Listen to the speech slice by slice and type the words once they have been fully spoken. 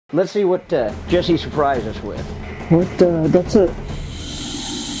Let's see what Jesse surprised us with. What, that's it.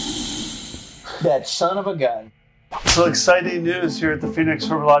 That son of a gun. So exciting news here at the Phoenix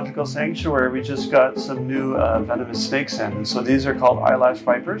Herpetological Sanctuary. We just got some new venomous snakes in. And so these are called eyelash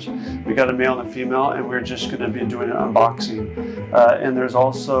vipers. We got a male and a female, and we're just going to be doing an unboxing. And there's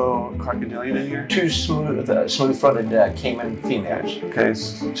also crocodilian in here. Two smooth-fronted caiman females. Okay,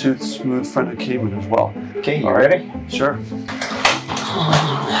 two smooth-fronted caiman as well. Okay, you ready? Sure.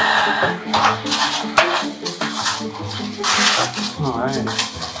 All right.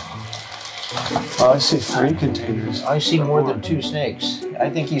 Oh, I see 3 containers. I see more than 2 snakes. I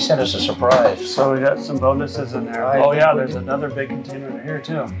think he sent us a surprise. So we got some bonuses in there. Oh yeah, there's another big container in here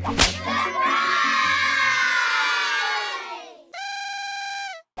too.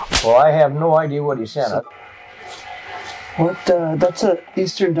 Well, I have no idea what he sent us. What, that's an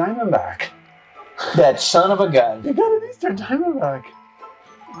eastern diamondback. That son of a gun. You got an eastern diamondback.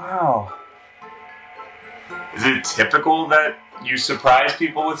 Wow. Is it typical that you surprise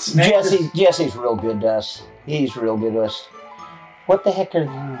people with snakes? Jesse's real good to us. He's real good to us. What the heck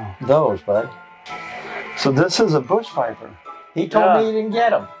are those, bud? So this is a bush viper. He told me he didn't get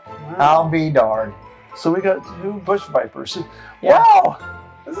them. Wow. I'll be darned. So we got 2 bush vipers. Yeah. Wow!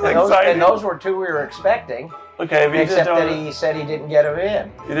 This is exciting. And those were 2 we were expecting. Okay, but except that he said he didn't get them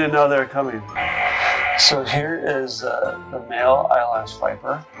in. You didn't know they were coming. So here is the male eyelash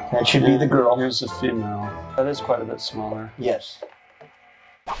viper. That should be the girl. Here's the female. That is quite a bit smaller. Yes.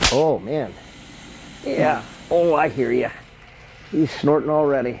 Oh, man. Yeah. Oh, I hear you. He's snorting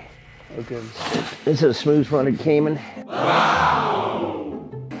already. Oh, good. This is a smooth-fronted caiman. Wow.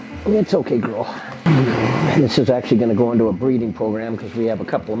 It's okay, girl. This is actually going to go into a breeding program because we have a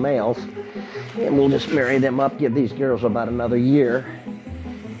couple of males. And we'll just marry them up, give these girls about another year.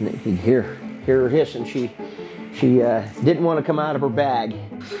 And you can hear her hissing. She didn't want to come out of her bag.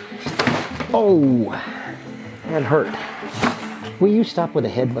 Oh, that hurt. Will you stop with the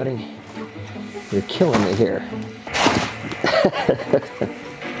headbutting? You're killing me here.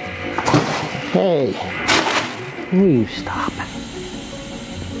 Hey, will you stop?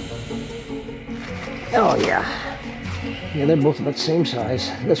 Oh yeah. Yeah, they're both about the same size.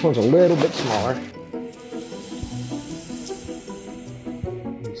 This one's a little bit smaller.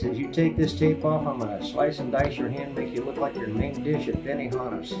 He says, you take this tape off, I'm gonna slice and dice your hand, make you look like your main dish at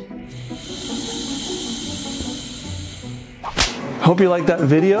Benihana's. Hope you liked that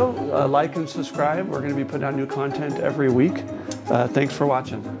video. Like and subscribe. We're going to be putting out new content every week. Thanks for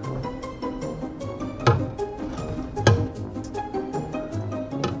watching.